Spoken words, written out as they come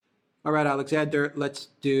All right, Alexander, let's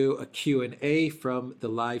do a Q&A from the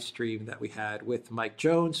live stream that we had with Mike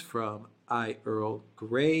Jones from Earl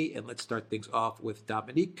Grey. And let's start things off with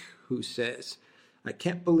Dominique, who says, I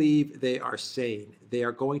can't believe they are saying they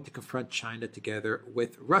are going to confront China together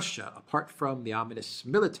with Russia. Apart from the ominous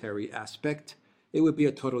military aspect, it would be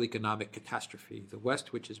a total economic catastrophe. The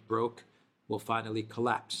West, which is broke, will finally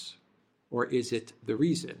collapse. Or is it the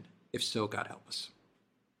reason? If so, God help us.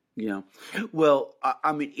 Yeah. Well,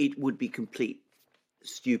 I mean, it would be complete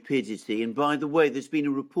stupidity. And by the way, there's been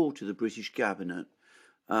a report to the British cabinet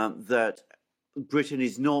that Britain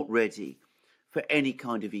is not ready for any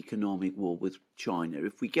kind of economic war with China.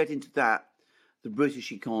 If we get into that, the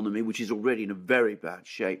British economy, which is already in a very bad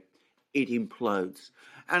shape, it implodes.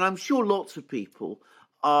 And I'm sure lots of people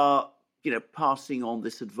are, passing on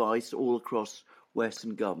this advice all across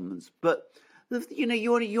Western governments. But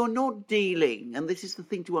you're not dealing, and this is the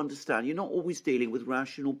thing to understand, you're not always dealing with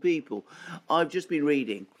rational people. I've just been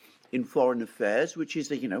reading in Foreign Affairs, which is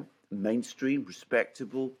a, mainstream,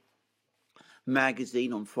 respectable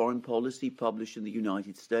magazine on foreign policy published in the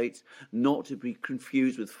United States, not to be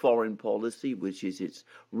confused with Foreign Policy, which is its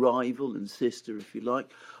rival and sister, if you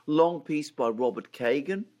like. Long piece by Robert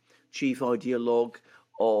Kagan, chief ideologue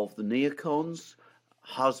of the neocons,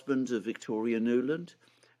 husband of Victoria Nuland.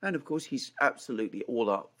 And of course, he's absolutely all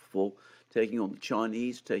up for taking on the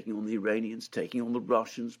Chinese, taking on the Iranians, taking on the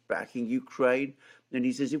Russians, backing Ukraine. And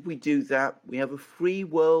he says, if we do that, we have a free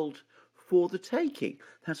world for the taking.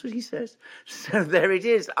 That's what he says. So there it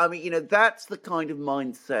is. I mean, that's the kind of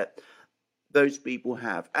mindset those people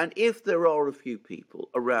have. And if there are a few people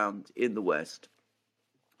around in the West,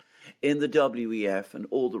 in the WEF and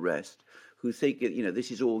all the rest, who think, this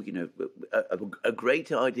is all, a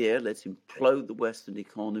great idea. Let's implode the Western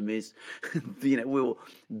economies. We'll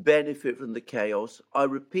benefit from the chaos. I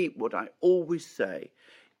repeat what I always say.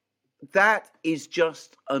 That is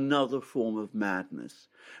just another form of madness,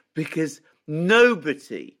 because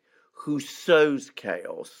nobody who sows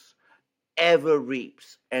chaos ever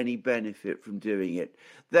reaps any benefit from doing it.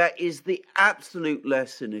 That is the absolute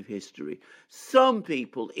lesson of history. Some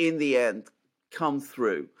people, in the end, come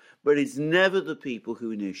through, but it's never the people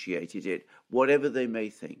who initiated it, whatever they may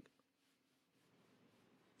think.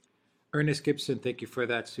 Ernest Gibson, thank you for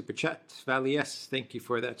that super chat. Valies, thank you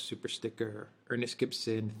for that super sticker. Ernest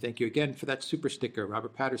Gibson, thank you again for that super sticker.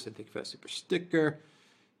 Robert Patterson, thank you for that super sticker.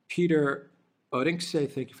 Peter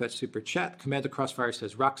Orinkse, thank you for that super chat. Commander Crossfire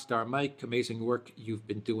says, Rockstar Mike, amazing work you've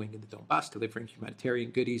been doing in the Donbass, delivering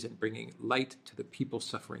humanitarian goodies and bringing light to the people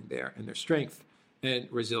suffering there, and their strength and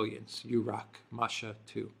resilience. You rock. Masha,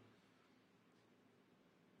 too.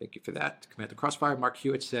 Thank you for that. Commander Crossfire. Mark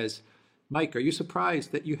Hewitt says, Mike, are you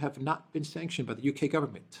surprised that you have not been sanctioned by the UK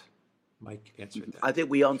government? Mike answered that. I think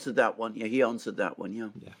we answered that one. Yeah, he answered that one, yeah.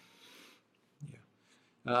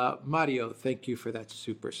 Mario, thank you for that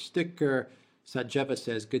super sticker. Sajeva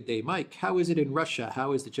says, good day, Mike. How is it in Russia?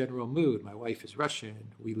 How is the general mood? My wife is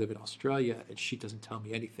Russian. We live in Australia, and she doesn't tell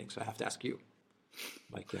me anything, so I have to ask you.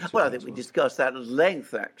 Mike, well, I think we discussed that at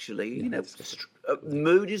length, actually. Yeah,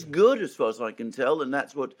 mood is good, as far as I can tell, and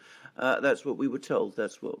that's what we were told.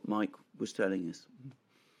 That's what Mike was telling us.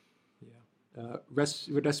 Yeah.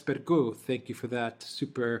 Respergo, thank you for that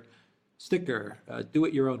super sticker. Do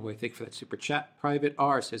it your own way. Thank you for that super chat. Private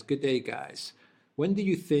R says, good day, guys. When do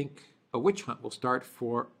you think a witch hunt will start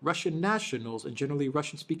for Russian nationals and generally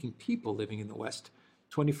Russian-speaking people living in the West?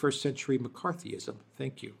 21st century McCarthyism.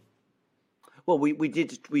 Thank you. Well, we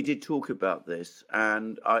did talk about this,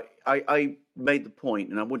 and I made the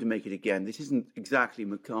point, and I want to make it again. This isn't exactly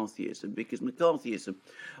McCarthyism, because McCarthyism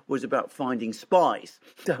was about finding spies.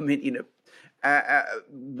 I mean,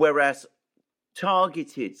 whereas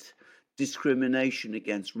targeted discrimination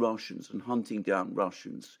against Russians and hunting down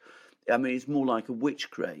Russians, I mean, it's more like a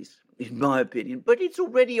witch craze, in my opinion. But it's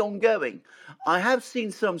already ongoing. I have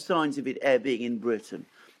seen some signs of it ebbing in Britain.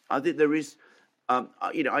 I think there is. I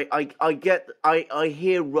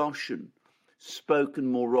hear Russian spoken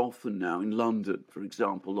more often now in London, for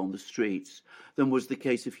example, on the streets than was the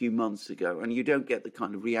case a few months ago. And you don't get the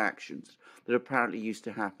kind of reactions that apparently used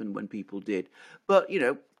to happen when people did. But,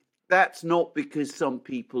 that's not because some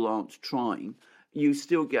people aren't trying. You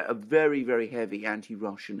still get a very, very heavy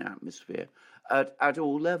anti-Russian atmosphere at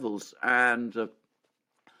all levels. And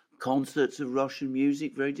concerts of Russian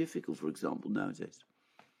music, very difficult, for example, nowadays.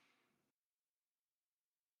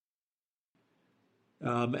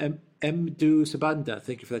 Mdu Sabanda,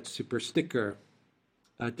 thank you for that super sticker.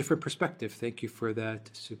 Different perspective, thank you for that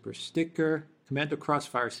super sticker. Commander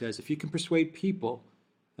Crossfire says, if you can persuade people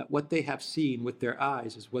that what they have seen with their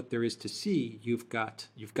eyes is what there is to see, you've got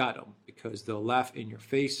them, because they'll laugh in your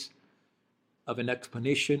face of an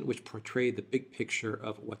explanation which portrayed the big picture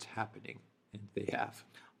of what's happening. And they have.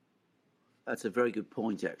 That's a very good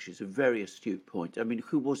point, actually. It's a very astute point. I mean,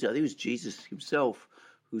 who was it? I think it was Jesus himself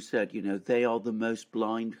who said, they are the most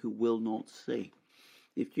blind who will not see.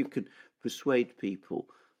 If you can persuade people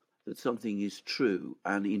that something is true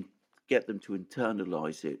and get them to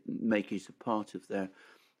internalize it and make it a part of their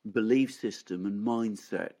belief system and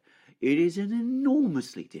mindset, it is an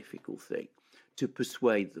enormously difficult thing to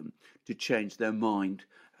persuade them to change their mind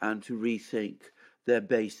and to rethink their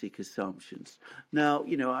basic assumptions. Now,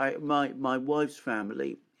 my wife's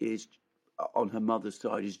family is, on her mother's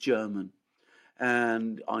side, is German,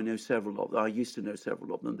 and I know several of them. I used to know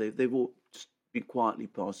several of them. They've all been quietly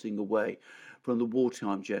passing away from the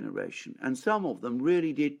wartime generation, and some of them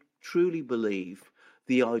really did truly believe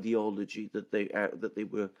the ideology that they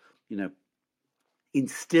were,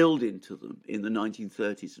 instilled into them in the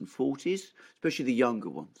 1930s and 40s, especially the younger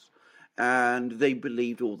ones. And they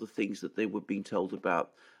believed all the things that they were being told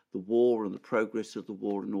about the war and the progress of the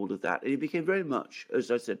war and all of that. And it became very much, as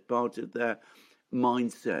I said, part of their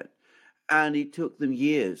mindset. And it took them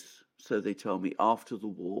years, so they told me, after the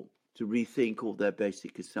war, to rethink all their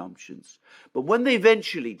basic assumptions. But when they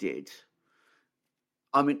eventually did,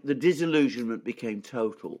 the disillusionment became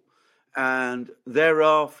total. And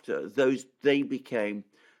thereafter, they became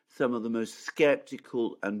some of the most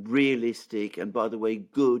skeptical and realistic, and by the way,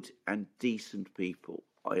 good and decent people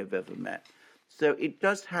I have ever met. So it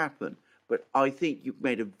does happen, but I think you've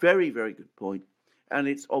made a very, very good point, and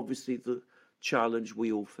it's obviously the challenge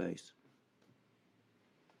we all face.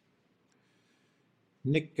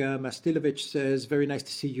 Nick Mastilovic says, very nice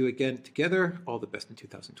to see you again together. All the best in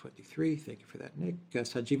 2023. Thank you for that, Nick.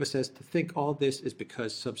 Sanjiva says, to think all this is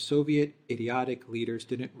because some Soviet idiotic leaders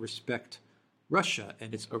didn't respect Russia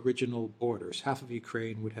and its original borders. Half of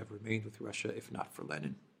Ukraine would have remained with Russia if not for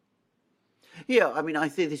Lenin. Yeah, I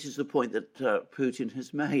think this is the point that Putin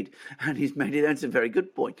has made, and he's made it, and it's a very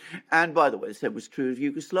good point. And by the way, the same was true of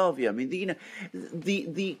Yugoslavia.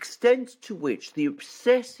 The extent to which, the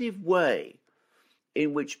obsessive way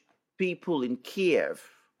in which people in Kiev,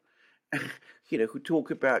 who talk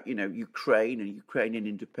about, Ukraine and Ukrainian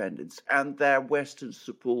independence, and their Western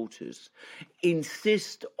supporters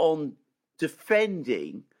insist on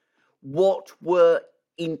defending what were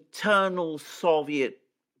internal Soviet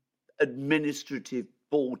administrative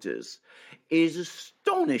borders is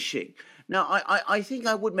astonishing. Now, I think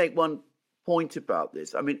I would make one point about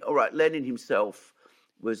this. All right, Lenin himself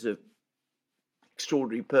was an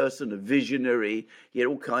extraordinary person, a visionary. He had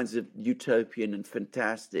all kinds of utopian and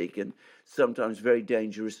fantastic and sometimes very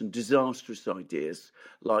dangerous and disastrous ideas,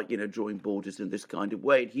 like, drawing borders in this kind of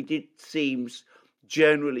way. And he seems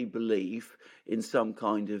generally believe in some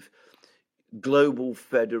kind of global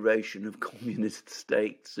federation of communist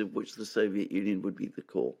states, of which the Soviet Union would be the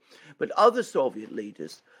core. But other Soviet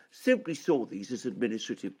leaders simply saw these as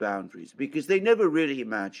administrative boundaries because they never really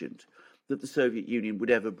imagined that the Soviet Union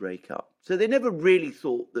would ever break up. So they never really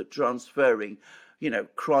thought that transferring,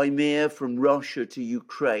 Crimea from Russia to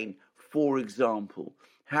Ukraine, for example,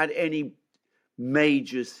 had any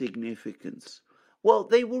major significance. Well,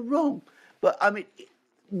 they were wrong. But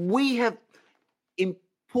we have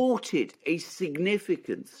imported a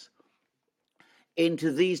significance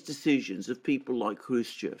into these decisions of people like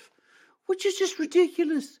Khrushchev, which is just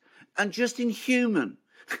ridiculous and just inhuman.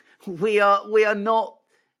 We are not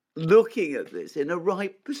looking at this in a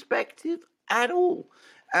right perspective at all.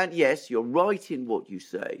 And yes, you're right in what you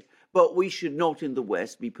say, but we should not in the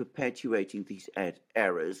West be perpetuating these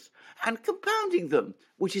errors and compounding them,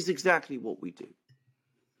 which is exactly what we do.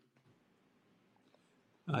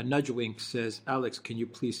 Nudgewink says, Alex, can you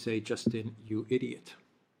please say, Justin, you idiot?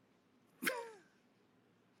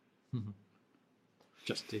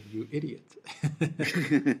 Justin, you idiot.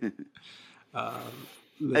 A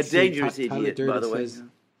dangerous idiot, by the way.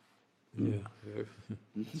 Yeah,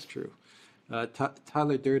 that's true.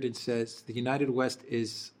 Tyler Durden says, the United West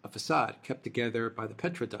is a facade kept together by the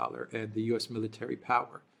petrodollar and the U.S. military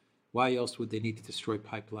power. Why else would they need to destroy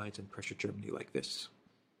pipelines and pressure Germany like this?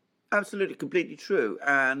 Absolutely, completely true.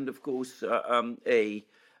 And of course, a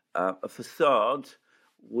facade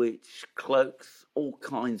which cloaks all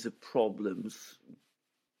kinds of problems,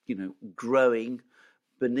 growing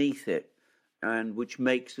beneath it, and which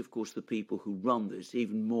makes, of course, the people who run this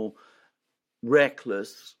even more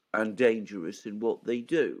reckless and dangerous in what they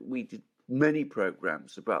do. We did many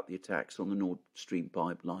programs about the attacks on the Nord Stream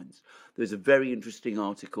pipelines. There's a very interesting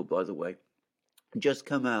article, by the way, just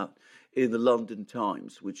come out in the London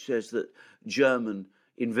Times, which says that German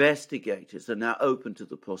investigators are now open to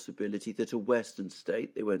the possibility that a Western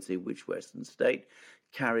state, they won't say which Western state,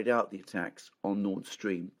 carried out the attacks on the Nord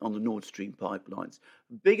Stream pipelines.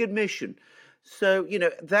 Big admission. So,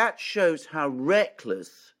 that shows how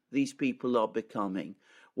reckless these people are becoming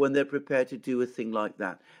when they're prepared to do a thing like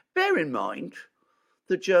that. Bear in mind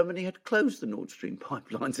that Germany had closed the Nord Stream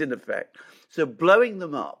pipelines, in effect. So blowing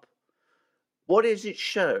them up, what does it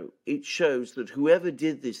show? It shows that whoever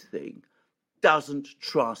did this thing doesn't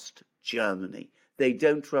trust Germany. They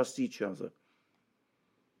don't trust each other.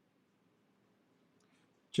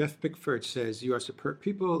 Jeff Bickford says, "You are superb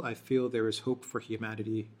people. I feel there is hope for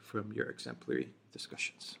humanity from your exemplary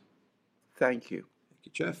discussions." Thank you. Thank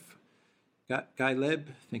you, Jeff. Guy Leb,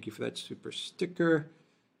 thank you for that super sticker.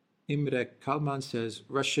 Imre Kalman says,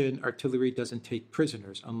 "Russian artillery doesn't take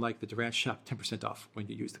prisoners, unlike the Durand shop, 10% off when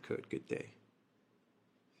you use the code. Good day."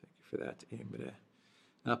 Thank you for that, Imre.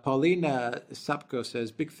 Paulina Sapko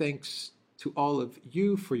says, "Big thanks to all of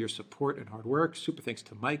you for your support and hard work. Super thanks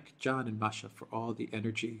to Mike, John, and Masha for all the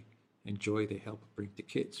energy and joy they help bring to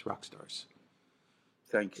kids, rock stars."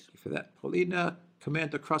 Thanks. Thank you for that. Paulina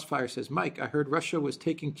Commander Crossfire says, "Mike, I heard Russia was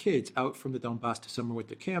taking kids out from the Donbass to summer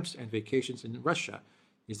winter camps and vacations in Russia.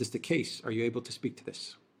 Is this the case? Are you able to speak to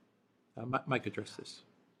this?" Mike addressed this.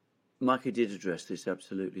 Mike did address this,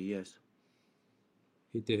 absolutely, yes.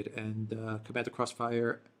 He did. And Commander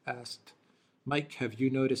Crossfire asked, "Mike, have you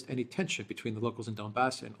noticed any tension between the locals in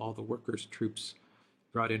Donbass and all the workers, troops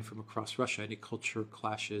brought in from across Russia? Any culture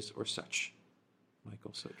clashes or such?" Mike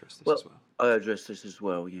also addressed this as well. I addressed this as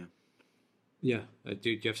well, yeah. Yeah.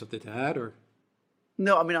 Do you have something to add, or?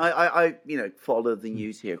 No, I mean, I follow the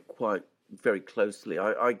news here quite very closely.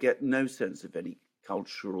 I get no sense of any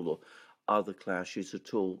cultural or other clashes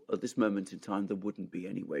at all. At this moment in time, there wouldn't be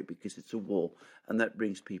anyway, because it's a war, and that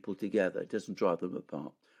brings people together. It doesn't drive them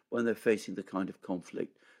apart when they're facing the kind of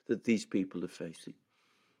conflict that these people are facing.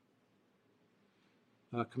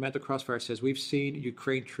 Commander Crossfire says, "We've seen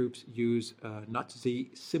Ukraine troops use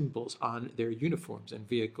Nazi symbols on their uniforms and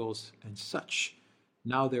vehicles and such.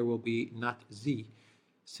 Now there will be Nazi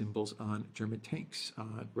symbols on German tanks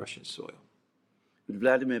on Russian soil." But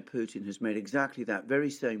Vladimir Putin has made exactly that very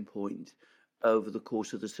same point over the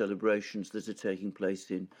course of the celebrations that are taking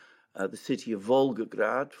place in the city of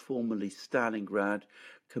Volgograd, formerly Stalingrad,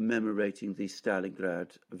 commemorating the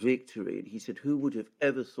Stalingrad victory. And he said, who would have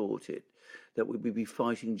ever thought it, that we would be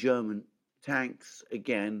fighting German tanks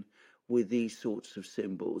again with these sorts of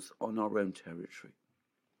symbols on our own territory?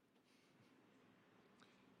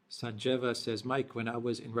 Sanjeva says, "Mike, when I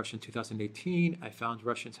was in Russia in 2018, I found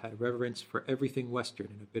Russians had reverence for everything Western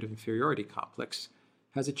and a bit of inferiority complex.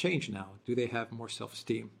 Has it changed now? Do they have more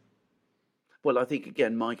self-esteem?" Well, I think,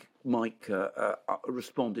 again, Mike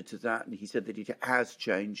responded to that, and he said that it has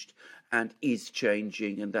changed and is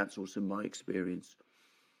changing, and that's also my experience.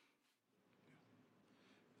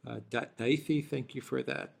 Daithi, thank you for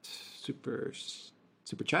that super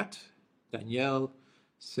chat. Danielle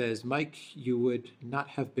says, "Mike, you would not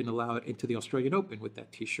have been allowed into the Australian Open with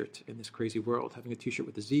that T-shirt in this crazy world. Having a T-shirt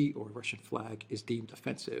with a Z or a Russian flag is deemed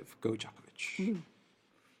offensive. Go Djokovic."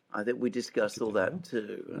 I think we discussed all that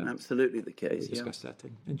too, and absolutely the case. We discussed that,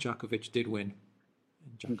 and Djokovic did win.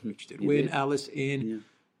 Did. Alice in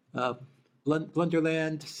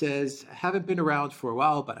Blunderland says, "Haven't been around for a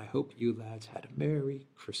while, but I hope you lads had a Merry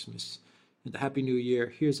Christmas and a Happy New Year.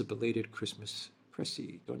 Here's a belated Christmas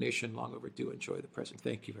Pressy donation, long overdue. Enjoy the present."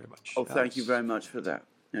 Thank you very much. Oh, thank you very much for that.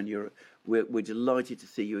 And we're delighted to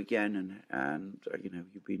see you again, and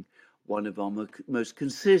you've been one of our most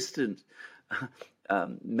consistent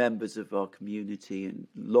members of our community and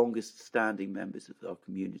longest-standing members of our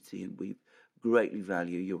community, and we greatly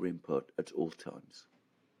value your input at all times.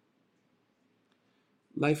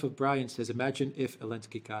 Life of Brian says, "Imagine if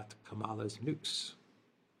Zelensky got Kamala's nukes."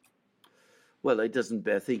 Well, it doesn't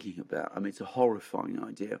bear thinking about. I mean, it's a horrifying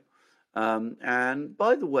idea. And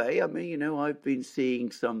by the way, I mean, I've been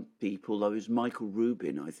seeing some people. There was Michael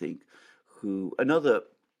Rubin, I think,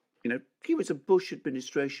 he was a Bush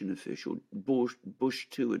administration official, Bush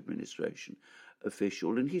 2 administration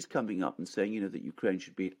official, and he's coming up and saying, that Ukraine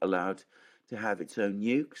should be allowed to have its own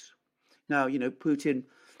nukes. Now, Putin,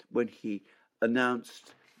 when he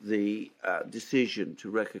announced the decision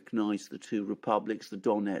to recognize the two republics, the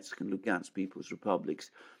Donetsk and Lugansk People's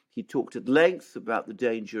Republics, he talked at length about the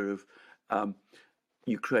danger of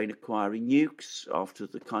Ukraine acquiring nukes after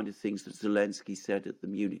the kind of things that Zelensky said at the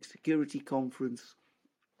Munich Security Conference.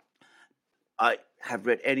 I have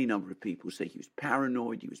read any number of people say he was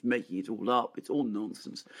paranoid, he was making it all up, it's all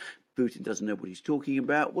nonsense. Putin doesn't know what he's talking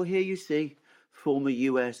about. Well, here you see, former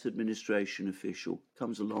US administration official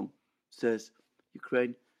comes along, says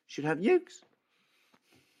Ukraine should have nukes.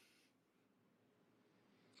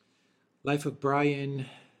 Life of Brian.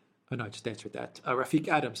 Oh, no, I just answered that. Rafiq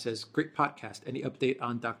Adams says, great podcast. Any update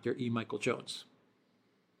on Dr. E. Michael Jones?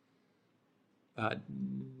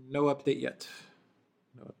 No update yet.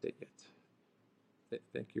 No update yet.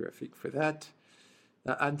 Thank you, Rafiq, for that.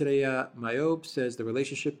 Andrea Mayob says, the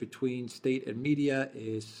relationship between state and media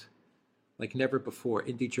is like never before.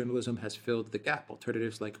 Indie journalism has filled the gap.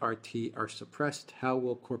 Alternatives like RT are suppressed. How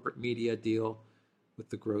will corporate media deal with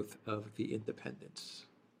the growth of the independents?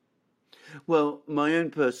 Well, my own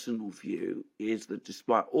personal view is that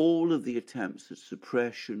despite all of the attempts at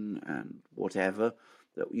suppression and whatever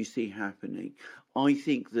that you see happening, I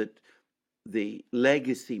think that the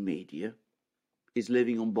legacy media is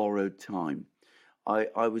living on borrowed time.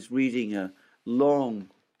 I was reading a long,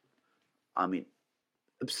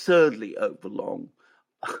 absurdly overlong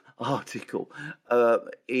article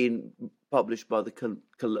published by the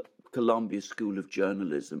Columbia School of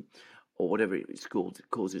Journalism, or whatever it's called, it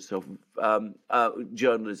calls itself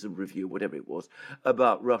Journalism Review, whatever it was,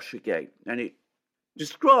 about Russiagate. And it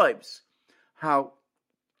describes how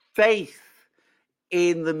faith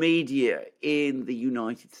in the media in the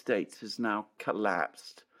United States has now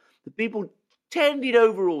collapsed. The people tended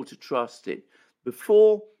overall to trust it.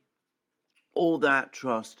 Before, all that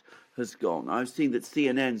trust has gone. I've seen that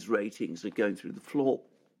CNN's ratings are going through the floor.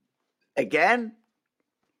 Again,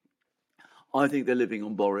 I think they're living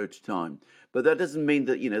on borrowed time. But that doesn't mean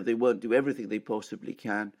that, they won't do everything they possibly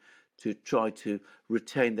can to try to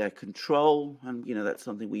retain their control. And, that's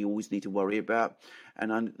something we always need to worry about.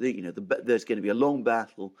 And, there's going to be a long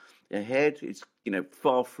battle ahead. It's,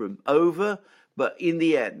 far from over. But in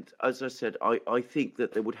the end, as I said, I think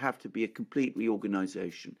that there would have to be a complete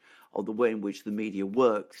reorganization of the way in which the media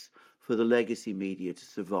works for the legacy media to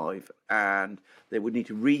survive. And they would need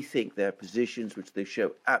to rethink their positions, which they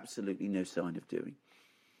show absolutely no sign of doing.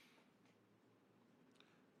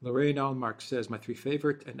 Lorraine Allmark says, my three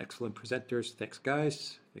favorite and excellent presenters. Thanks,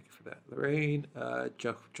 guys. Thank you for that, Lorraine.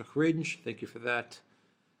 Ringe, thank you for that.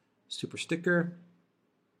 Super sticker.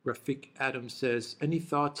 Rafiq Adams says, any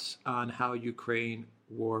thoughts on how Ukraine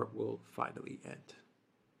war will finally end?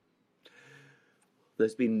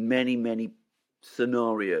 There's been many, many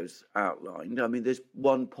scenarios outlined. I mean, there's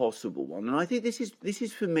one possible one, and I think this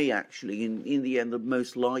is for me actually in the end the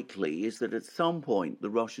most likely is that at some point the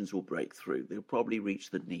Russians will break through. They'll probably reach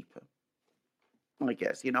the Dnieper, I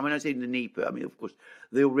guess. I say the Dnieper. I mean, of course,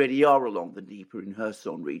 they already are along the Dnieper in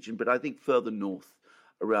Kherson region, but I think further north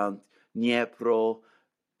around Dnipro,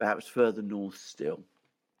 perhaps further north still.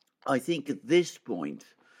 I think at this point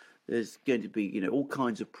there's going to be all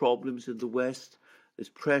kinds of problems in the West. There's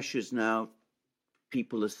pressures now.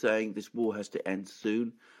 People are saying this war has to end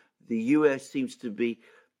soon. The US seems to be,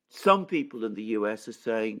 some people in the US are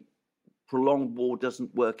saying prolonged war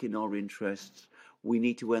doesn't work in our interests. We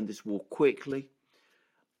need to end this war quickly.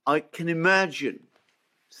 I can imagine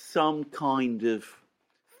some kind of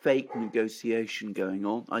fake negotiation going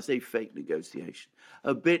on. I say fake negotiation,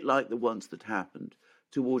 a bit like the ones that happened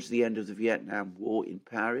towards the end of the Vietnam War in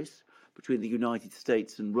Paris between the United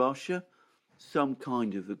States and Russia. Some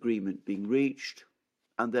kind of agreement being reached,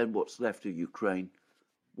 and then what's left of Ukraine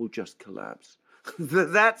will just collapse.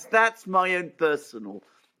 That's my own personal.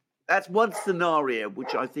 That's one scenario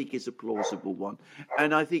which I think is a plausible one,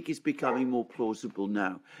 and I think it's becoming more plausible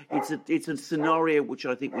now. It's a scenario which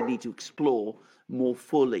I think we need to explore more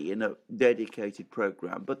fully in a dedicated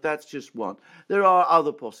program, but that's just one. There are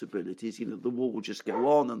other possibilities. The war will just go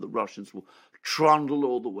on, and the Russians will trundle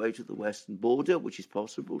all the way to the western border, which is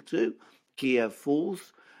possible too. Kiev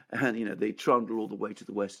falls, and they trundle all the way to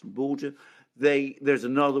the western border. There's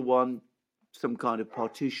another one, some kind of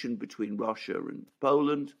partition between Russia and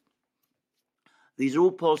Poland. These are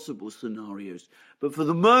all possible scenarios, but for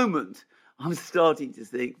the moment, I'm starting to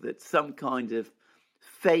think that some kind of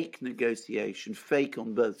fake negotiation, fake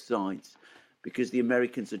on both sides, because the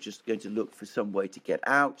Americans are just going to look for some way to get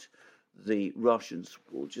out. The Russians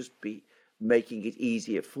will just be making it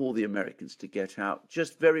easier for the Americans to get out,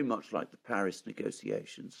 just very much like the Paris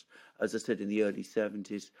negotiations, as I said, in the early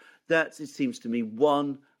 70s. That's, it seems to me,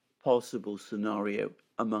 one possible scenario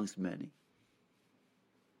amongst many.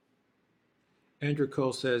 Andrew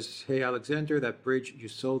Cole says, hey, Alexander, that bridge you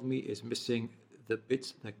sold me is missing the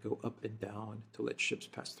bits that go up and down to let ships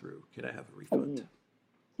pass through. Can I have a refund?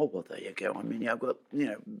 Oh, well, there you go. I mean, I've got,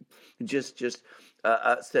 just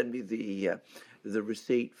send me the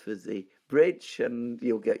receipt for the bridge and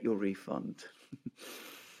you'll get your refund.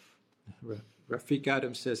 Rafiq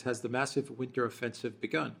Adams says, has the massive winter offensive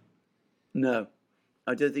begun? No,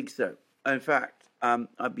 I don't think so. In fact,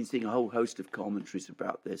 I've been seeing a whole host of commentaries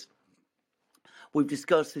about this. We've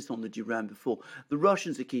discussed this on the Duran before. The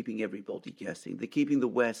Russians are keeping everybody guessing. They're keeping the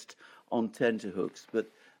West on tenterhooks.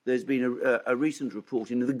 But there's been a recent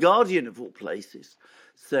report in The Guardian, of all places,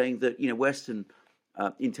 saying that Western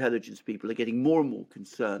intelligence people are getting more and more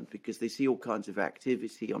concerned because they see all kinds of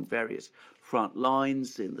activity on various front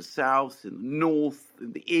lines in the south, in the north,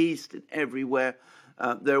 in the east, and everywhere.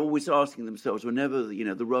 They're always asking themselves, whenever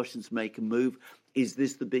the Russians make a move, is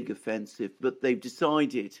this the big offensive? But they've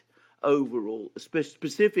decided overall,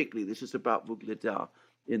 specifically, this is about Vuhledar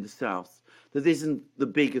in the south, that isn't the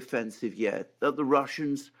big offensive yet, that the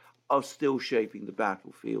Russians are still shaping the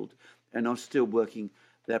battlefield and are still working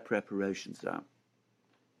their preparations out.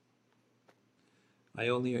 I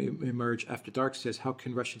Only Emerge After Dark says, how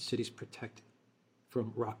can Russian cities protect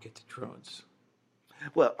from rocket drones?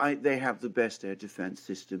 Well, they have the best air defense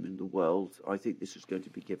system in the world. I think this is going to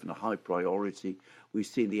be given a high priority. We've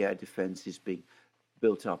seen the air defenses being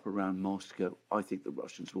built up around Moscow. I think the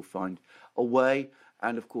Russians will find a way.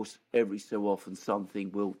 And of course, every so often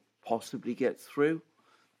something will possibly get through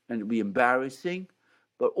and it'll be embarrassing.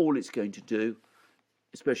 But all it's going to do,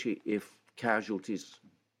 especially if casualties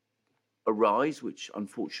arise, which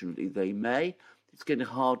unfortunately they may, it's going to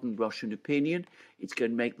harden Russian opinion. It's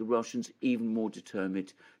going to make the Russians even more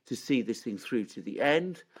determined to see this thing through to the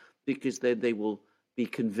end, because then they will be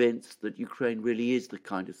convinced that Ukraine really is the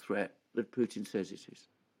kind of threat that Putin says it is.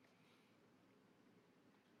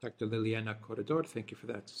 Dr. Liliana Corredor, thank you for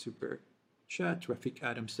that super chat. Rafik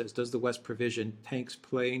Adams says, does the West provision tanks,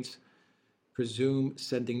 planes, presume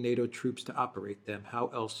sending NATO troops to operate them? How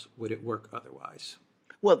else would it work otherwise?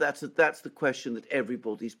 Well, that's the question that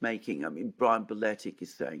everybody's making. I mean, Brian Beletic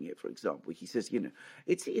is saying it, for example. He says,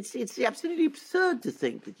 it's absolutely absurd to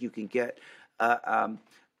think that you can get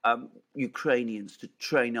Ukrainians to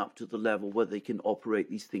train up to the level where they can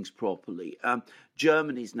operate these things properly.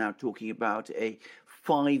 Germany's now talking about a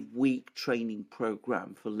 5-week training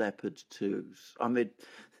program for Leopard 2s. I mean,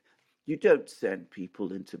 you don't send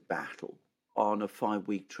people into battle on a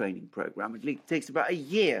 5-week training program. It takes about a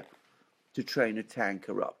year to train a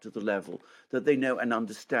tanker up to the level that they know and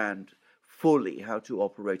understand fully how to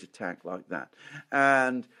operate a tank like that.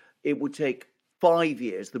 And it would take 5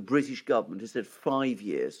 years, the British government has said 5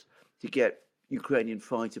 years, to get Ukrainian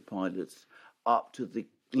fighter pilots up to the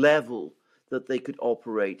level that they could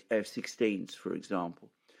operate F-16s, for example.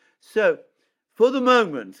 So, for the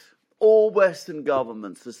moment, all Western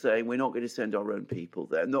governments are saying we're not going to send our own people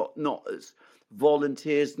there, not as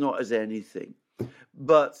volunteers, not as anything.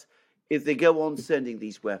 But if they go on sending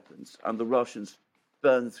these weapons and the Russians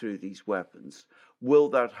burn through these weapons, will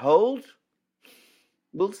that hold?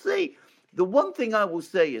 We'll see. The one thing I will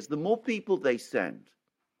say is the more people they send,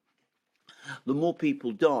 the more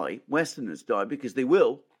people die, Westerners die, because they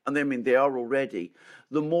will, and they are already,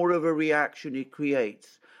 the more of a reaction it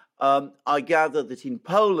creates. I gather that in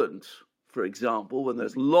Poland, for example, when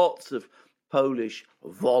there's lots of Polish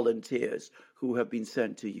volunteers who have been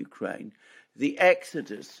sent to Ukraine, the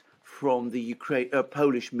exodus from the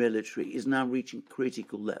Polish military is now reaching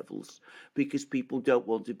critical levels because people don't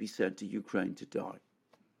want to be sent to Ukraine to die.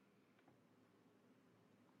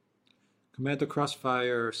 Commander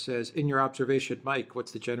Crossfire says, in your observation, Mike,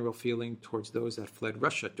 what's the general feeling towards those that fled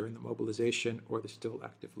Russia during the mobilization or the still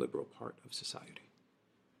active liberal part of society?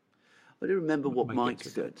 I don't remember what Mike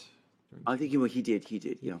said. I think he did.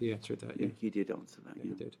 Yeah, he answered that. Yeah, he did answer that. Yeah,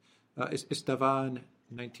 he did. Estevan,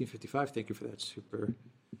 1955, thank you for that super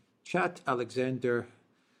chat. Alexander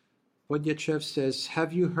Vodyachev says,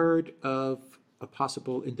 have you heard of a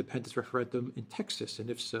possible independence referendum in Texas? And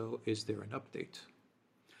if so, is there an update?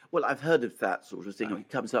 Well, I've heard of that sort of thing. It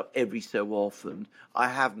comes up every so often. I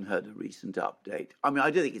haven't heard a recent update. I mean,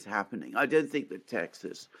 I don't think it's happening. I don't think that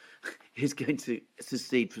Texas is going to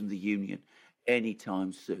secede from the Union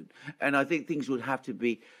anytime soon. And I think things would have to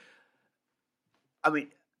be,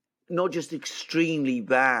 not just extremely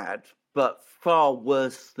bad, but far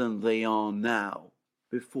worse than they are now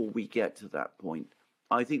before we get to that point.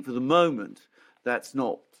 I think for the moment, that's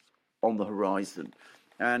not on the horizon.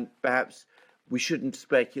 And perhaps we shouldn't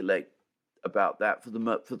speculate about that for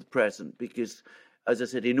the present, because, as I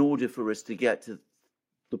said, in order for us to get to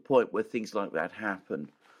the point where things like that happen,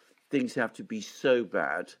 things have to be so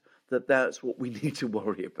bad that that's what we need to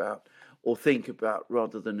worry about or think about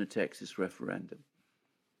rather than a Texas referendum.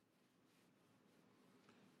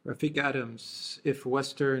 Rafik Adams, if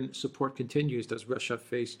Western support continues, does Russia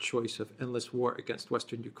face choice of endless war against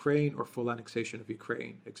Western Ukraine or full annexation of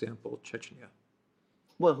Ukraine? Example, Chechnya.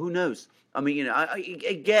 Well, who knows? I mean,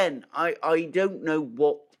 I don't know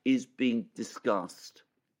what is being discussed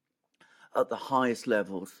at the highest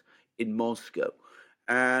levels in Moscow.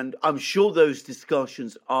 And I'm sure those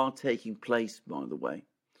discussions are taking place, by the way.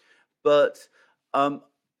 But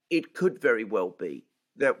it could very well be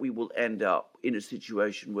that we will end up in a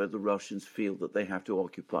situation where the Russians feel that they have to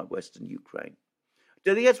occupy Western Ukraine. I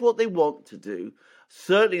don't think that's what they want to do.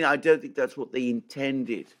 Certainly, I don't think that's what they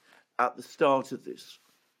intended at the start of this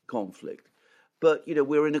conflict. But,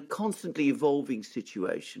 we're in a constantly evolving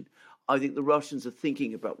situation. I think the Russians are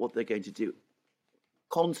thinking about what they're going to do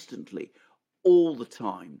constantly, all the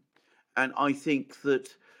time. And I think that,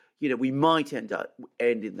 we might end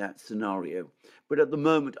in that scenario. But at the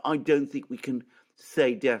moment, I don't think we can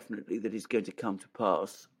say definitely that it's going to come to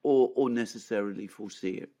pass or necessarily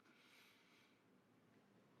foresee it.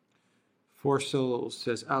 Four Souls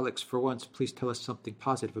says, Alex, for once, please tell us something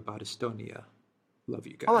positive about Estonia. Love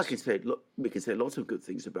you guys. Oh, we can say lots of good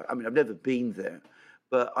things about it. I mean, I've never been there,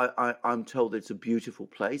 but I'm told it's a beautiful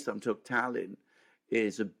place. I'm told Tallinn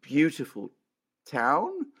is a beautiful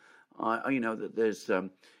town. I know that there's,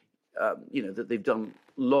 that they've done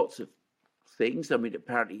lots of things. I mean,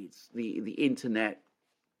 apparently it's the internet,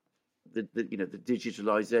 the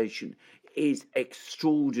digitalization is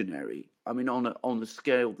extraordinary. I mean, on a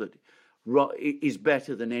scale that is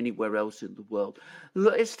better than anywhere else in the world.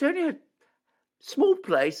 Estonia, small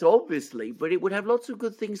place, obviously, but it would have lots of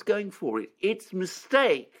good things going for it. Its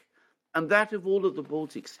mistake, and that of all of the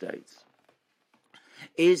Baltic states,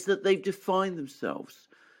 is that they've defined themselves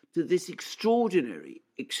to this extraordinary,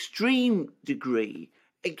 extreme degree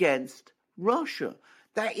against Russia.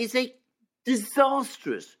 That is a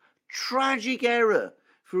disastrous, tragic error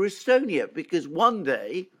for Estonia, because one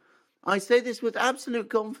day, I say this with absolute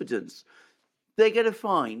confidence, they're going to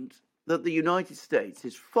find that the United States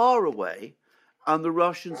is far away and the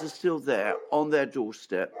Russians are still there on their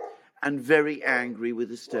doorstep and very angry with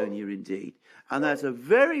Estonia indeed. And that's a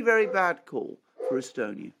very, very bad call for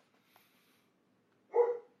Estonia.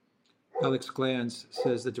 Alex Glanz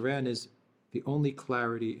says that Iran is the only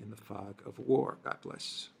clarity in the fog of war. God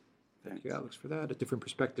bless. Thank you, Alex, for that. A different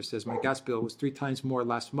perspective says, my gas bill was 3 times more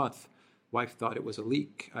last month. Wife thought it was a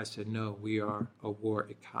leak. I said, no, we are a war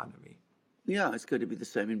economy. Yeah, it's going to be the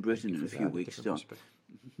same in Britain in a few weeks' time.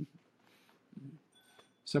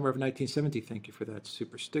 Summer of 1970, thank you for that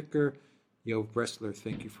super sticker. Yo Bressler,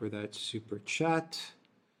 thank you for that super chat.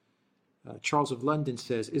 Charles of London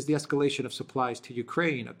says, is the escalation of supplies to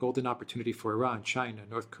Ukraine a golden opportunity for Iran, China,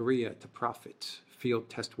 North Korea to profit, field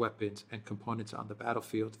test weapons and components on the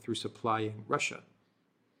battlefield through supplying Russia?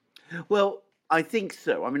 Well, I think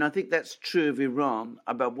so. I mean, I think that's true of Iran.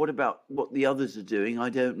 About what the others are doing, I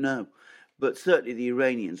don't know. But certainly the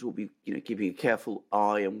Iranians will be, keeping a careful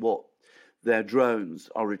eye on what their drones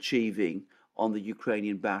are achieving on the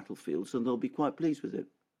Ukrainian battlefields, and they'll be quite pleased with it.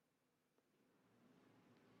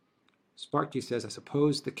 Sparky says, I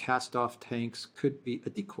suppose the cast-off tanks could be a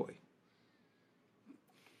decoy.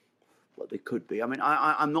 Well, they could be. I mean,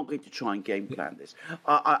 I'm not going to try and game plan this.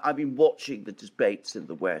 I've been watching the debates in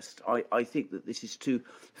the West. I think that this is too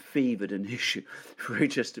fevered an issue for it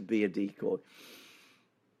just to be a decoy.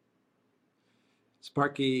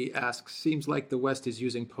 Sparky asks, seems like the West is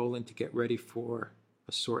using Poland to get ready for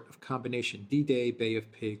a sort of combination D-Day, Bay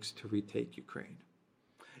of Pigs to retake Ukraine.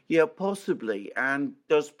 Yeah, possibly. And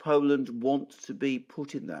does Poland want to be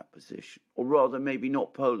put in that position? Or rather, maybe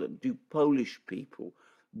not Poland. Do Polish people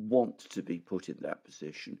want to be put in that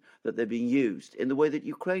position, that they're being used in the way that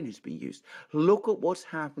Ukraine has been used? Look at what's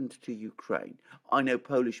happened to Ukraine. I know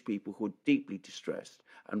Polish people who are deeply distressed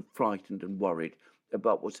and frightened and worried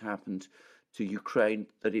about what's happened to Ukraine,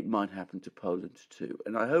 that it might happen to Poland too.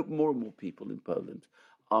 And I hope more and more people in Poland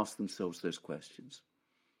ask themselves those questions.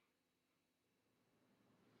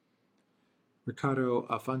 Ricardo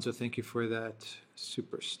Alfonso, thank you for that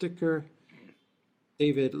super sticker.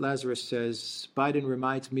 David Lazarus says, Biden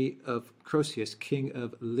reminds me of Croesus, king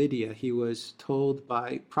of Lydia. He was told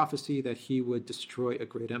by prophecy that he would destroy a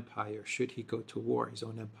great empire. Should he go to war, his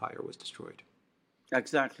own empire was destroyed.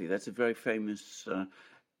 Exactly. That's a very famous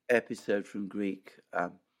episode from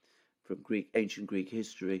ancient Greek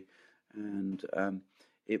history. And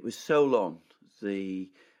it was Solon, the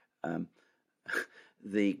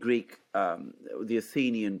Greek, the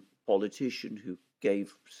Athenian politician who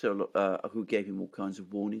gave him all kinds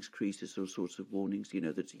of warnings, Croesus, all sorts of warnings,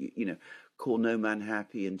 that call no man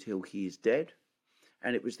happy until he is dead.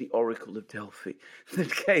 And it was the Oracle of Delphi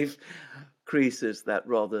that gave Croesus that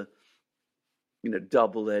rather,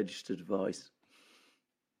 double-edged advice.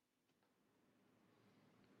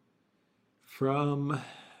 From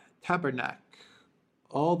Tabernacle,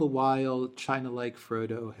 all the while China-like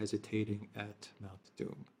Frodo hesitating at Mount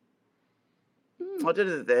Doom. I don't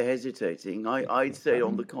know that they're hesitating. I'd say,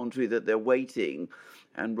 on the contrary, that they're waiting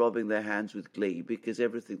and rubbing their hands with glee because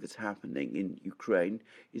everything that's happening in Ukraine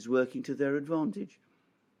is working to their advantage.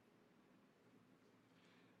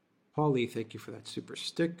 Paulie, thank you for that super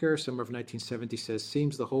sticker. Summer of 1970 says,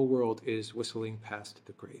 seems the whole world is whistling past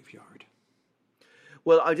the graveyard.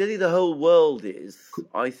 Well, I don't think the whole world is.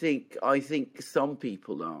 I think some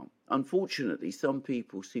people are. Unfortunately, some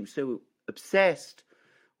people seem so obsessed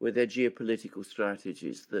with their geopolitical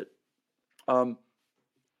strategies that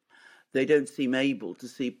they don't seem able to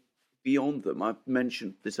see beyond them. I've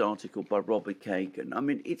mentioned this article by Robert Kagan. I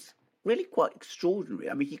mean, it's really quite extraordinary.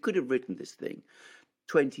 I mean, he could have written this thing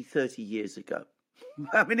 20, 30 years ago.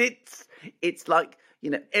 I mean, it's like,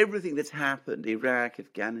 everything that's happened, Iraq,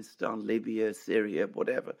 Afghanistan, Libya, Syria,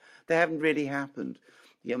 whatever, they haven't really happened.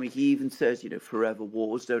 I mean, he even says, forever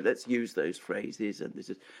wars. So let's use those phrases. And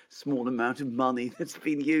there's a small amount of money that's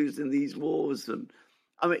been used in these wars. And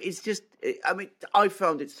I mean, it's just, I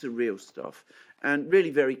found it surreal stuff and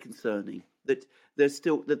really very concerning that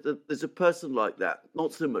there's a person like that,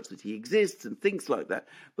 not so much that he exists and things like that,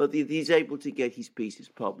 but that he's able to get his pieces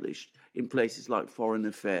published in places like Foreign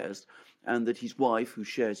Affairs, and that his wife, who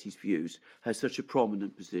shares his views, has such a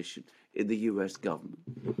prominent position in the US government.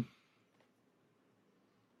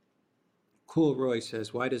 Cool Roy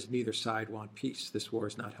says, why does neither side want peace? This war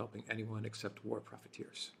is not helping anyone except war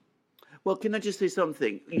profiteers. Well, can I just say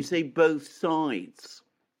something? You say both sides.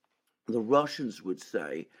 The Russians would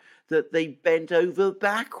say that they bent over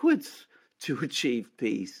backwards to achieve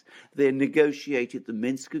peace. They negotiated the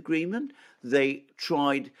Minsk agreement. They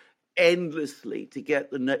tried endlessly to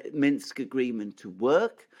get the Minsk agreement to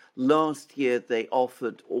work. Last year, they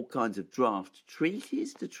offered all kinds of draft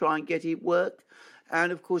treaties to try and get it work.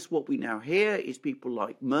 And of course, what we now hear is people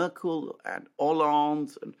like Merkel and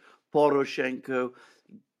Hollande and Poroshenko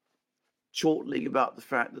chortling about the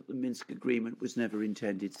fact that the Minsk agreement was never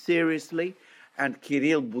intended seriously, and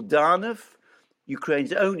Kirill Budanov,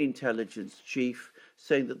 Ukraine's own intelligence chief,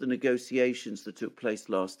 saying that the negotiations that took place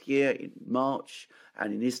last year in March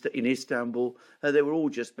and in Istanbul, they were all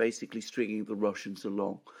just basically stringing the Russians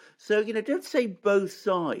along. So, don't say both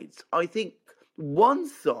sides. I think one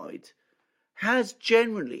side has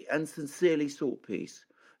generally and sincerely sought peace.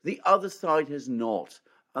 The other side has not,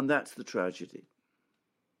 and that's the tragedy.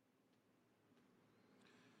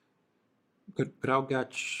 Good.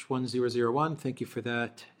 Braugach 1001, thank you for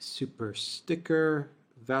that super sticker.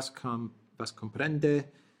 Vascomprende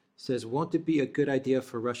says, won't it be a good idea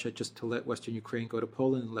for Russia just to let Western Ukraine go to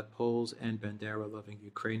Poland and let Poles and Bandera-loving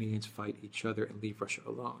Ukrainians fight each other and leave Russia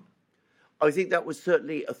alone? I think that was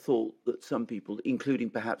certainly a thought that some people, including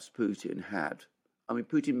perhaps Putin, had. I mean,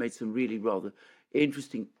 Putin made some really rather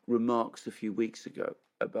interesting remarks a few weeks ago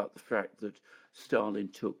about the fact that Stalin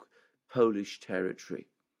took Polish territory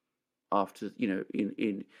after,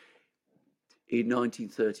 in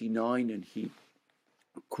 1939, and he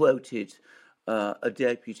quoted a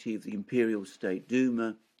deputy of the Imperial State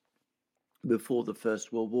Duma before the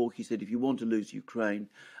First World War. He said, if you want to lose Ukraine,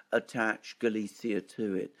 attach Galicia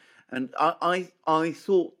to it. And I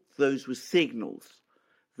thought those were signals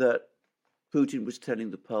that Putin was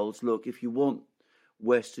telling the Poles, look, if you want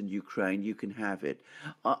Western Ukraine, you can have it.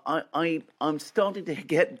 I'm starting to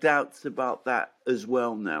get doubts about that as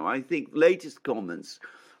well now. I think latest comments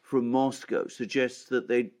from Moscow suggest that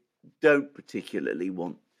they don't particularly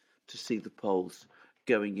want to see the Poles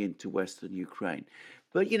going into Western Ukraine.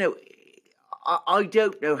 But, I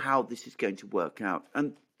don't know how this is going to work out.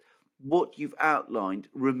 And what you've outlined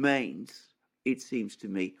remains, it seems to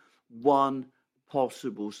me, one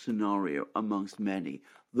possible scenario amongst many.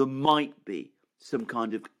 There might be some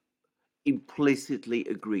kind of implicitly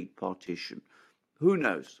agreed partition. Who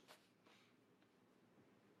knows?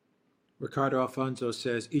 Ricardo Alfonso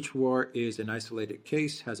says, each war is an isolated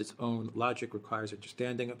case, has its own logic, requires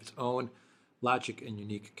understanding of its own logic and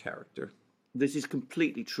unique character. This is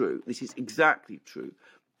completely true. This is exactly true.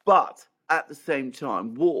 But at the same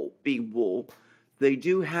time, war being war, they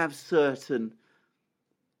do have certain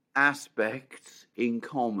aspects in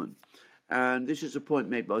common. And this is a point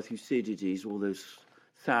made by Thucydides all those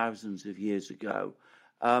thousands of years ago.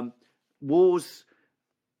 Wars,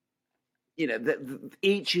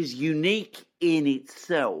 each is unique in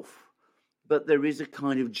itself, but there is a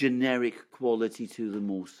kind of generic quality to them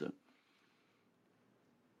also.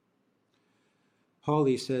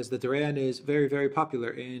 Paulie says that Duran is very, very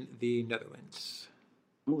popular in the Netherlands.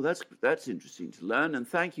 Oh, that's interesting to learn, and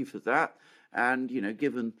thank you for that. And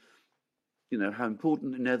given how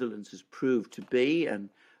important the Netherlands has proved to be, and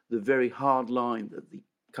the very hard line that the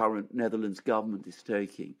current Netherlands government is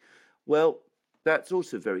taking, well, that's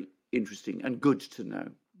also very interesting and good to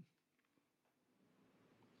know.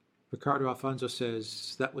 Ricardo Alfonso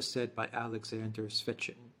says that was said by Alexander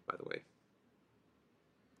Svechin, by the way.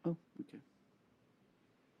 Oh, okay.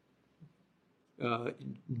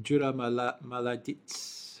 Jura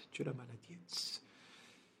Maladits.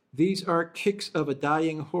 These are kicks of a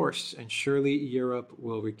dying horse, and surely Europe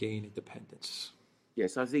will regain independence.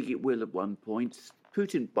 Yes, I think it will at one point.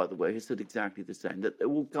 Putin, by the way, has said exactly the same, that there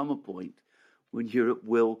will come a point when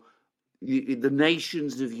the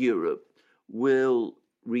nations of Europe will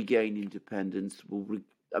regain independence.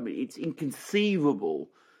 It's inconceivable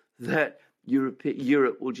that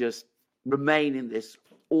Europe will just remain in this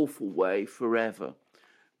awful way forever.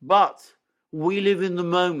 But we live in the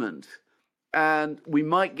moment, and we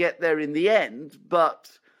might get there in the end,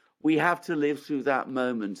 but we have to live through that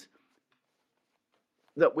moment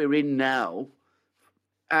that we're in now,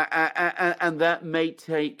 and that may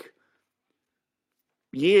take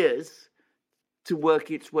years to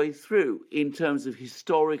work its way through. In terms of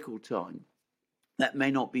historical time, that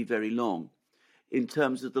may not be very long. In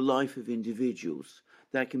terms of the life of individuals,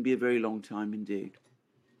 that can be a very long time indeed.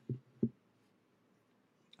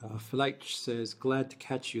 Fleich says, glad to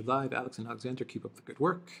catch you live. Alex and Alexander, keep up the good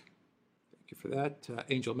work. Thank you for that.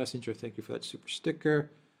 Angel Messenger, thank you for that super sticker.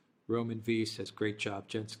 Roman V says, great job,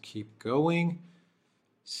 gents. Keep going.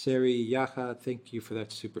 Seri Yaha, thank you for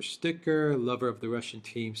that super sticker. Lover of the Russian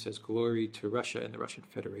team says, glory to Russia and the Russian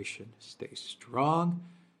Federation. Stay strong.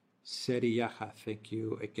 Seri Yaha, thank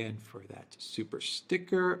you again for that super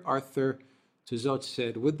sticker. Arthur Tuzot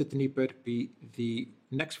said, would the Dnieper be the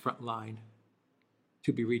next front line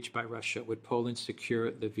to be reached by Russia? Would Poland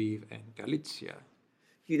secure Lviv and Galicia?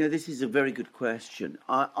 This is a very good question.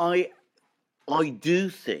 I do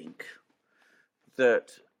think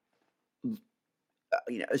that,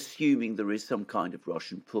 assuming there is some kind of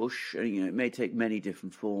Russian push, it may take many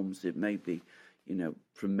different forms. It may be,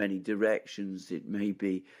 from many directions. It may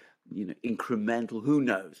be, incremental. Who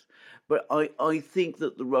knows? But I think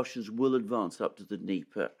that the Russians will advance up to the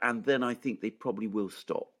Dnieper, and then I think they probably will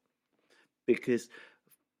stop. Because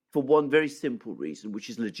for one very simple reason, which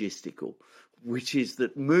is logistical, which is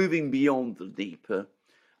that moving beyond the Dnieper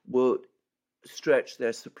would stretch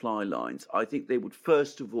their supply lines. I think they would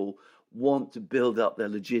first of all want to build up their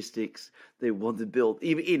logistics. They want to build,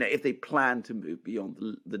 even if they plan to move beyond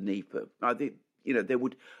the Dnieper. I think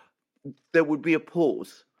there would be a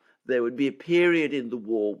pause. There would be a period in the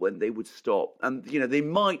war when they would stop, and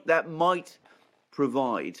that might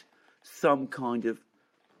provide some kind of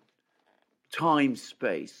time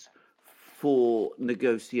space for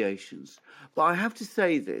negotiations. But I have to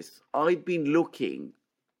say this, I've been looking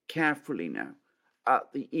carefully now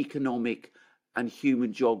at the economic and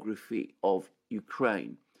human geography of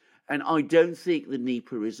Ukraine, and I don't think the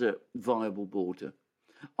Dnieper is a viable border.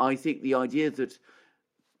 I think the idea that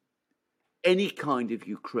any kind of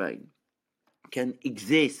Ukraine can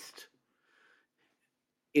exist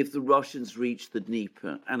if the Russians reach the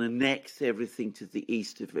Dnieper and annex everything to the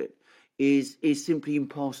east of it is simply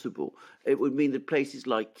impossible. It would mean that places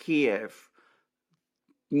like Kiev,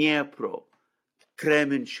 Dnipro,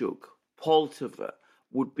 Kremenchuk, Poltava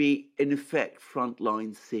would be in effect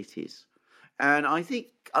frontline cities, and I think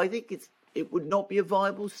it would not be a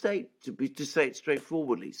viable state to say it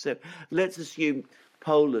straightforwardly. So let's assume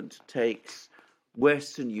Poland takes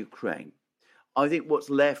Western Ukraine. I think what's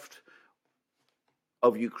left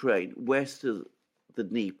of Ukraine west of the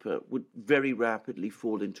Dnieper would very rapidly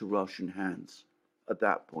fall into Russian hands at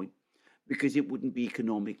that point, because it wouldn't be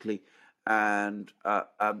economically and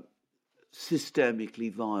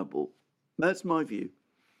systemically viable. That's my view.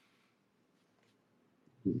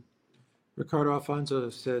 Ricardo Alfonso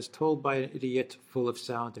says, told by an idiot, full of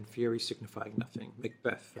sound and fury, signifying nothing.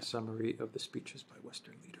 Macbeth, a summary of the speeches by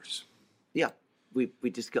Western leaders. Yeah, we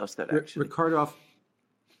discussed that actually.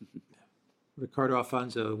 Ricardo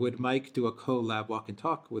Alfonso, would Mike do a collab walk and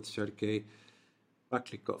talk with Sergei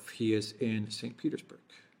Baklikov? He is in St. Petersburg.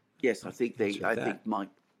 Yes, I think Mike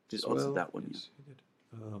just answered that one. Yes, he did.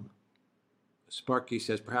 Sparky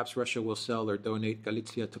says, perhaps Russia will sell or donate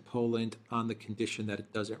Galicia to Poland on the condition that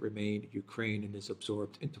it doesn't remain Ukraine and is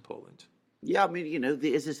absorbed into Poland. Yeah, I mean,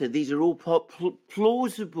 as I said, these are all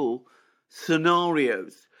plausible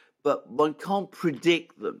scenarios, but one can't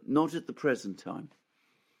predict them, not at the present time.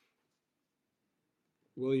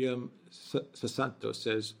 William Sasanto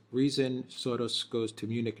says, reason Soros goes to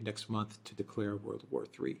Munich next month to declare World War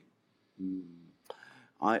III.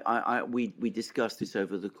 We discussed this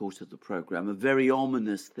over the course of the program, a very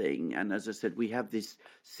ominous thing. And as I said, we have this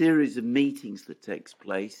series of meetings that takes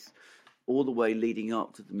place all the way leading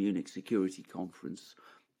up to the Munich Security Conference.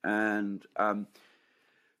 And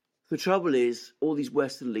The trouble is, all these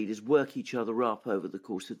Western leaders work each other up over the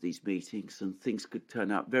course of these meetings, and things could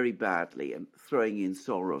turn out very badly. And throwing in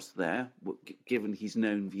Soros there, given his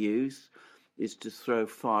known views, is to throw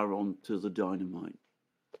fire onto the dynamite.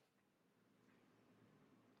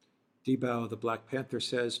 Debow, the Black Panther,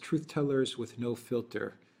 says, truth tellers with no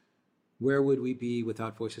filter. Where would we be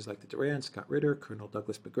without voices like the Duran, Scott Ritter, Colonel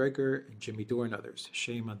Douglas McGregor, and Jimmy Dore and others?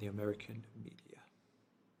 Shame on the American media.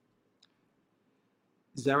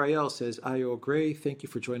 Zarael says, Io Gray, thank you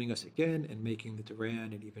for joining us again and making the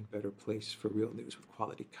Duran an even better place for real news with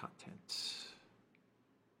quality content.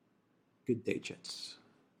 Good day, gents.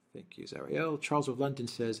 Thank you, Zariel. Charles of London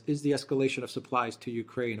says, is the escalation of supplies to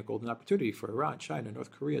Ukraine a golden opportunity for Iran, China,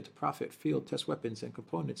 North Korea to profit, field, test weapons, and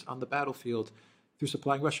components on the battlefield through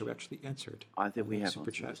supplying Russia? We actually answered. I think we have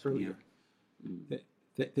super chat this, earlier. Yeah.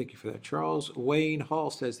 Thank you for that, Charles. Wayne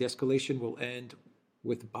Hall says the escalation will end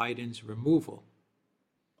with Biden's removal.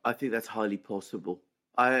 I think that's highly possible.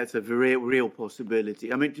 That's a very real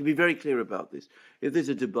possibility. I mean, to be very clear about this, if there's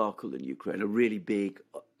a debacle in Ukraine, a really big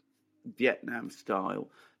Vietnam-style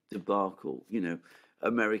debacle,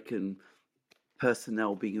 American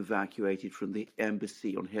personnel being evacuated from the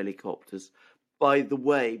embassy on helicopters, by the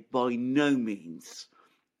way, by no means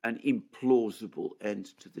an implausible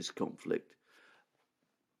end to this conflict.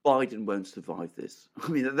 Biden won't survive this. I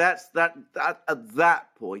mean, that at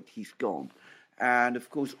that point, he's gone. And of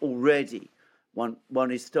course, already one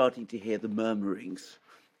is starting to hear the murmurings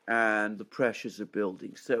and the pressures are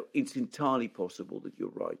building. So it's entirely possible that you're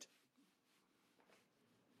right.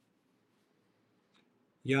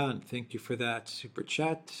 Jan, thank you for that super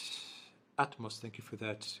chat. Atmos, thank you for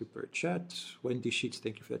that super chat. Wendy Sheets,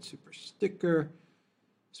 thank you for that super sticker.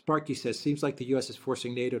 Sparky says, seems like the U.S. is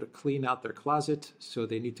forcing NATO to clean out their closet, so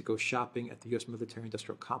they need to go shopping at the U.S. Military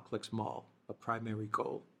Industrial Complex Mall, a primary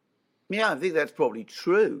goal. Yeah, I think that's probably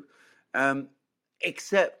true,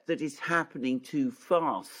 except that it's happening too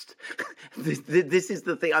fast. This is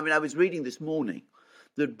the thing. I mean, I was reading this morning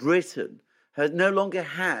that Britain no longer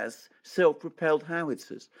has self-propelled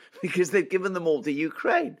howitzers because they've given them all to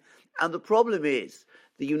Ukraine. And the problem is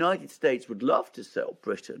the United States would love to sell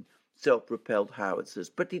Britain self-propelled howitzers,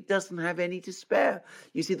 but it doesn't have any to spare.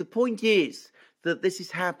 You see, the point is that this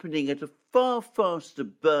is happening at a far faster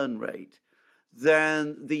burn rate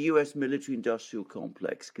than the US military-industrial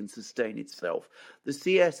complex can sustain itself. The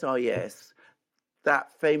CSIS, that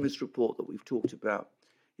famous report that we've talked about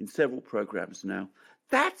in several programs now,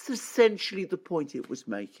 that's essentially the point it was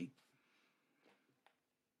making.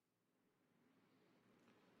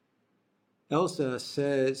 Elsa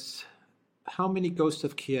says, how many Ghosts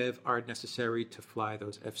of Kiev are necessary to fly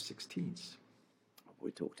those F-16s?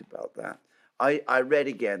 We talked about that. I read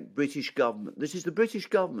again, British government, this is the British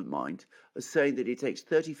government, mind, are saying that it takes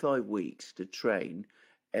 35 weeks to train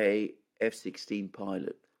a F-16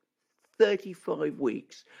 pilot. 35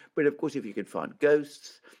 weeks. But of course, if you can find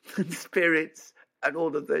ghosts and spirits and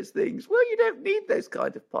all of those things, well, you don't need those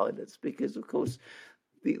kind of pilots because, of course,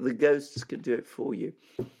 the ghosts can do it for you.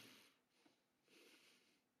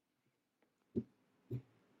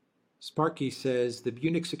 Sparky says the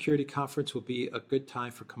Munich Security Conference will be a good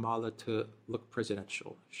time for Kamala to look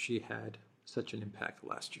presidential. She had such an impact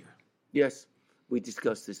last year. Yes, we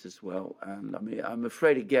discussed this as well. And I mean, I'm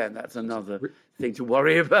afraid, again, that's another thing to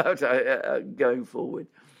worry about going forward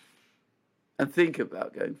and think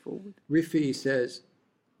about going forward. Riffy says,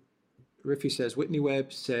 Whitney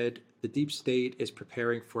Webb said the deep state is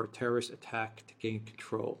preparing for a terrorist attack to gain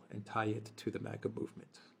control and tie it to the MAGA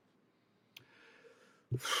movement.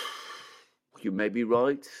 You may be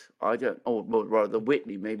right. I don't, or rather,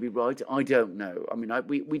 Whitney may be right. I don't know. I mean,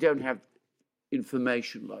 we don't have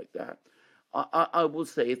information like that. I will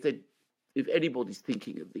say, if anybody's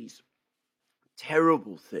thinking of these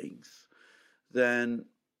terrible things, then,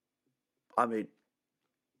 I mean,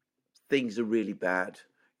 things are really bad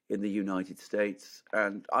in the United States.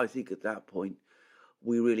 And I think at that point,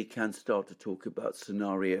 we really can start to talk about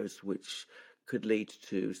scenarios which could lead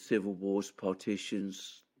to civil wars,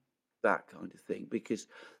 partitions, that kind of thing, because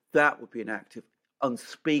that would be an act of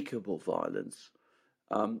unspeakable violence,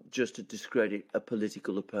 just to discredit a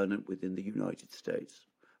political opponent within the United States.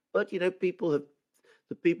 But, the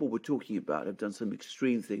people we're talking about have done some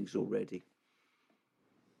extreme things already.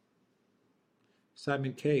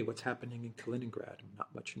 Simon K., what's happening in Kaliningrad?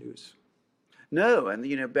 Not much news. No,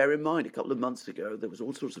 and bear in mind, a couple of months ago, there was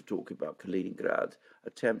all sorts of talk about Kaliningrad,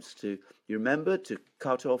 attempts to, you remember, to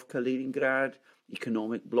cut off Kaliningrad,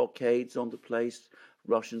 economic blockades on the place.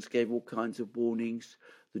 Russians gave all kinds of warnings.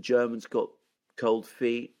 The Germans got cold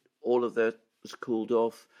feet. All of that was cooled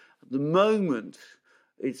off. At the moment,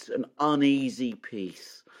 it's an uneasy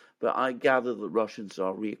peace. But I gather the Russians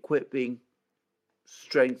are re-equipping,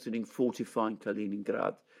 strengthening, fortifying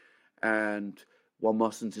Kaliningrad, and one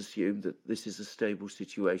mustn't assume that this is a stable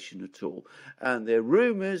situation at all. And there are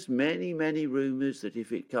rumours, many, many rumours, that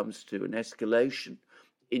if it comes to an escalation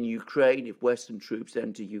in Ukraine, if Western troops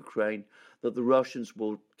enter Ukraine, that the Russians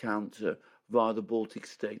will counter via the Baltic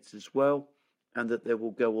states as well, and that they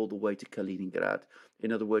will go all the way to Kaliningrad.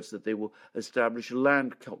 In other words, that they will establish a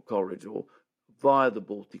land corridor via the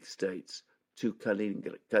Baltic states to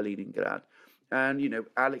Kaliningrad. And,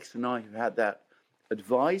 Alex and I have had that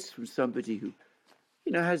advice from somebody who,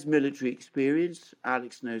 has military experience.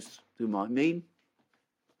 Alex knows whom I mean.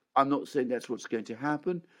 I'm not saying that's what's going to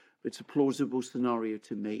happen, but it's a plausible scenario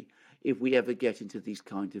to me if we ever get into these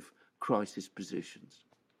kind of crisis positions.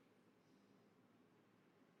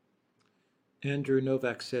 Andrew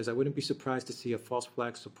Novak says, I wouldn't be surprised to see a false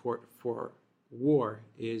flag support for war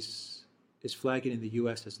is flagging in the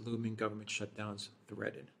U.S. as looming government shutdowns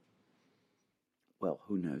threaten. Well,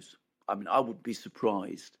 who knows? I mean, I would be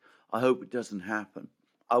surprised. I hope it doesn't happen.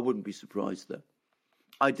 I wouldn't be surprised, though.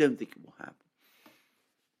 I don't think it will happen.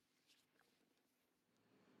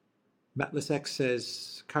 Matlas X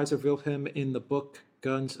says, Kaiser Wilhelm in the book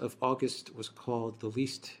Guns of August was called the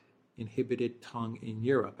least inhibited tongue in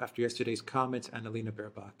Europe. After yesterday's comments, Annalena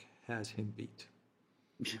Baerbock has him beat.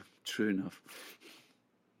 True enough.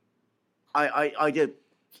 I don't.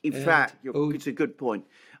 In fact, it's a good point.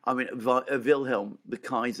 I mean, Wilhelm, the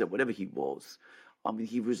Kaiser, whatever he was, I mean,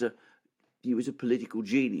 he was a political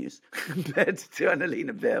genius compared to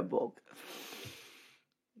Annalena Baerbock.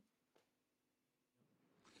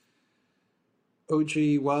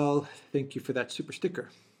 OG, well, thank you for that super sticker.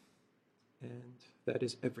 And that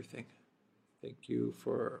is everything. Thank you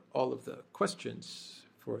for all of the questions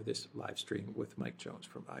for this live stream with Mike Jones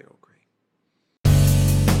from I.O. Gray.